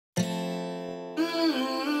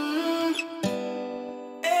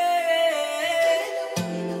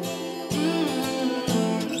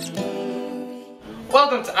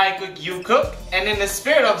welcome to iCook, uCook, and in the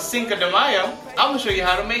spirit of Cinco De Mayo, I'm going to show you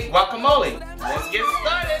how to make guacamole. Let's get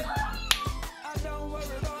started.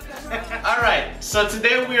 Alright, so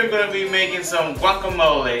today we are going to be making some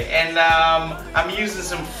guacamole, and I'm using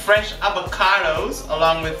some fresh avocados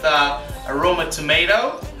along with aroma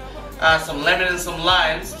tomato, some lemon and some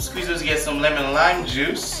lime. Some squeezers to get some lemon and lime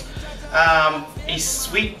juice, a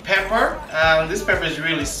sweet pepper. This pepper is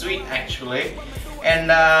really sweet actually,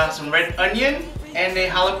 and some red onion and a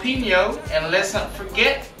jalapeno, and let's not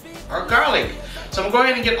forget our garlic. So I'm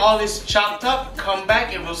going to get all this chopped up, come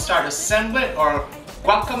back and we'll start assembling our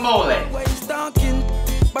guacamole.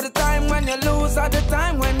 But the time when you lose or the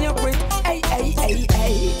time when you quit, hey, hey, hey,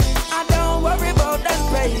 hey. I don't worry about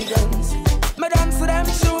them pagans. Me dance to them,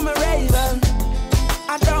 show me raven.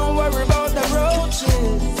 I don't worry about the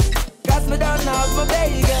roaches, cause me don't have my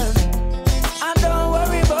bacon. I don't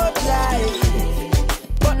worry about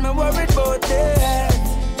life, but me worried about death.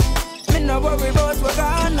 Me no worry about what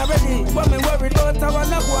gone already, but me worried about I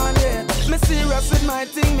wanna go on there. Me serious with my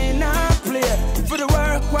thing, me not play. For the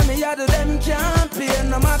work when me had them can't pay.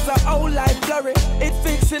 No matter how life blurry, it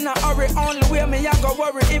fix in a hurry. Only way me I go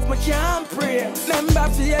worry if me can't pray. Remember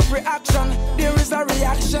for every action, there is a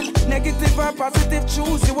reaction. Negative or positive,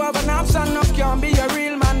 choose you have an option. No can't be a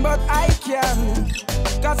real man, but I can,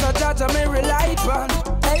 cause I judge me rely on.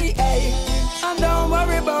 Hey, hey, and don't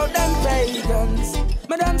worry about them pagans.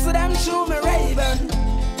 Me dance to them, show me raven.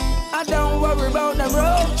 I don't worry about the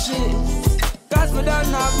roaches, cause me don't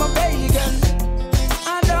have my bacon.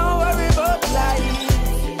 I don't worry about life,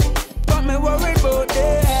 but me worry about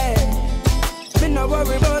death. Me no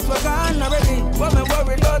worry about what gone already, but me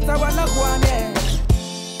worry about I wanna go on there.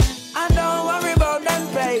 I don't worry about them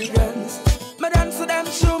pagans. Me dance to them,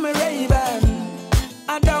 show me raven.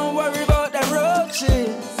 I don't worry about the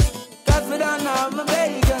roaches, cause me don't have my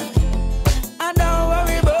bacon. I don't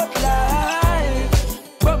worry about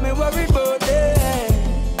life, but me worried about it.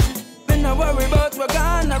 Me no worry about what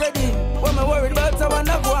gone already. What me worried about I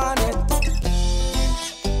wanna go on it.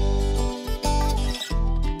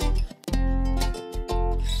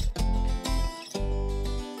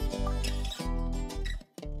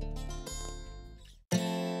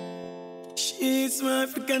 She's my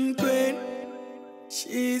African queen.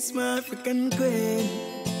 She's my African queen.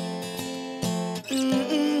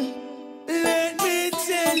 Let me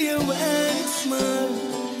tell you once more,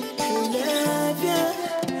 I love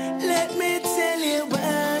you. Let me tell you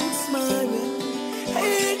once more,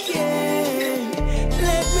 again.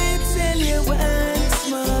 Let me tell you once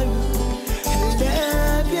more, I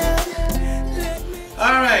love you.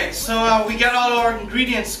 Alright, so we got all our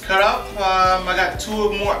ingredients cut up. I got 2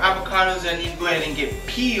 more avocados that need to go ahead and get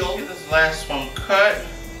peeled. Get this last one cut.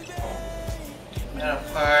 That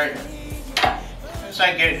apart.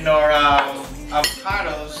 Start getting our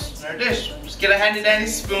avocados in our dish. Just get a handy dandy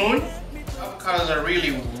spoon. Avocados are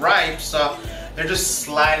really ripe, so they're just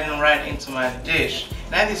sliding right into my dish.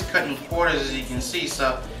 And I have these cut in quarters, as you can see,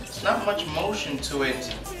 so it's not much motion to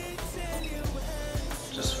it.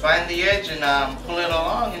 Just find the edge and pull it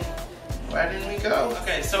along, and right in we go.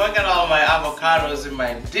 Okay, so I got all my avocados in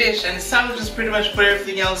my dish, and it's time to just pretty much put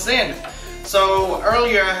everything else in. So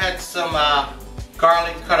earlier I had some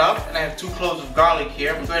garlic cut up, and I have 2 cloves of garlic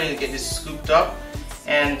here. I'm going to get this scooped up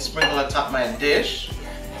and sprinkle on top of my dish.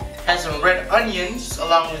 Had some red onions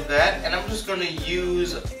along with that, and I'm just going to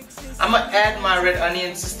I'm going to add my red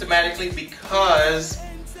onions systematically because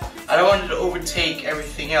I don't want it to overtake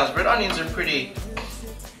everything else. Red onions are pretty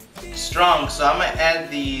strong, so I'm going to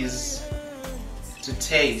add these to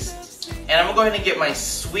taste. And I'm going to get my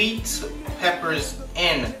sweet peppers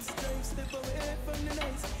in.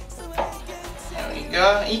 You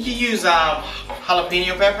can use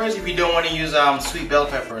jalapeno peppers if you don't want to use sweet bell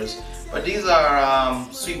peppers, but these are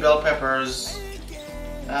sweet bell peppers.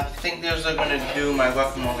 I think those are going to do my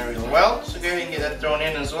guacamole really well, so go ahead and get that thrown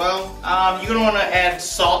in as well. You're going to want to add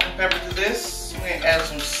salt and pepper to this. I'm going to add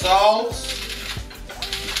some salt,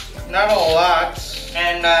 not a lot,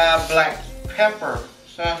 and black pepper.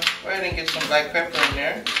 So go ahead and get some black pepper in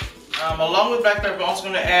there. Along with black pepper, I'm also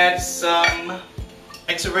going to add some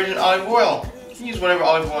extra virgin olive oil. Use whatever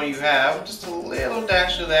olive oil you have, just a little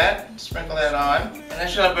dash of that, sprinkle that on, and that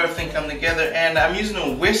should help everything come together. And I'm using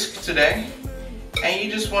a whisk today, and you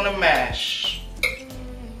just want to mash.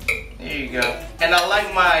 There you go. And I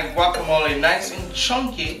like my guacamole nice and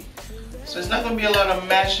chunky, so it's not going to be a lot of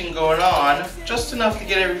mashing going on, just enough to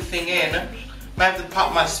get everything in. I might have to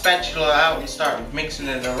pop my spatula out and start mixing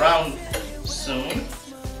it around soon.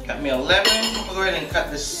 Got me a lemon. I'll go ahead and cut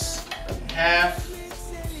this in half.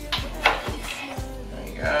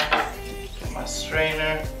 Get my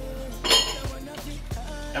strainer.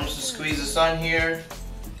 I'm just gonna squeeze this on here.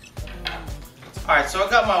 Alright, so I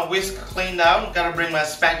got my whisk cleaned out. Gotta bring my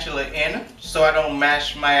spatula in so I don't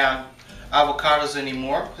mash my avocados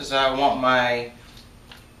anymore, because I want my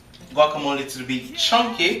guacamole to be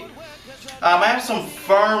chunky. I have some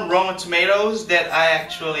firm Roma tomatoes that I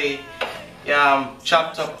actually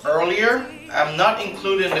chopped up earlier. I'm not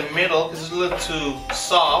including the middle because it's a little too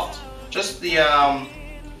soft. Just the, go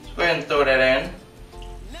ahead and throw that in.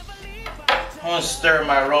 I want to stir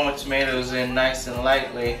my Roma tomatoes in nice and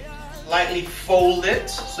lightly. Lightly fold it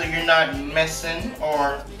so you're not messing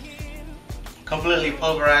or completely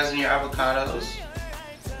pulverizing your avocados.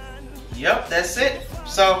 Yep, that's it.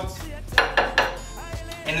 So,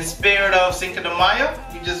 in the spirit of Cinco de Mayo,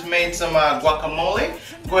 we just made some guacamole.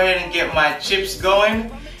 Go ahead and get my chips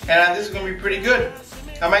going, and this is going to be pretty good.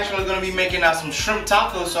 I'm actually going to be making some shrimp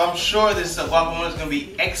tacos, so I'm sure this guacamole is going to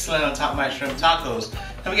be excellent on top of my shrimp tacos.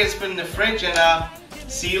 Let me get this put in the fridge, and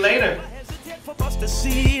see you later.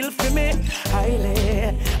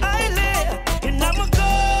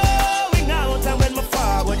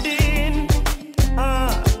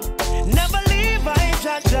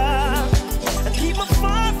 Keep me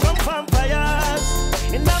far from vampires,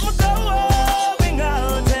 and I'm going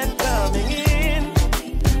out and coming in.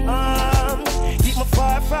 Keep me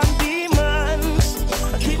far from demons,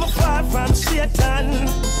 keep me far from Satan.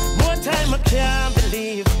 More time I can't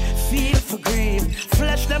believe, feel for grief.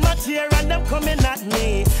 Flesh them a tear and them coming at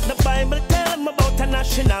me. The Bible tell me about a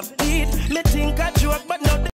gnashing of teeth. Me think I joke, but no.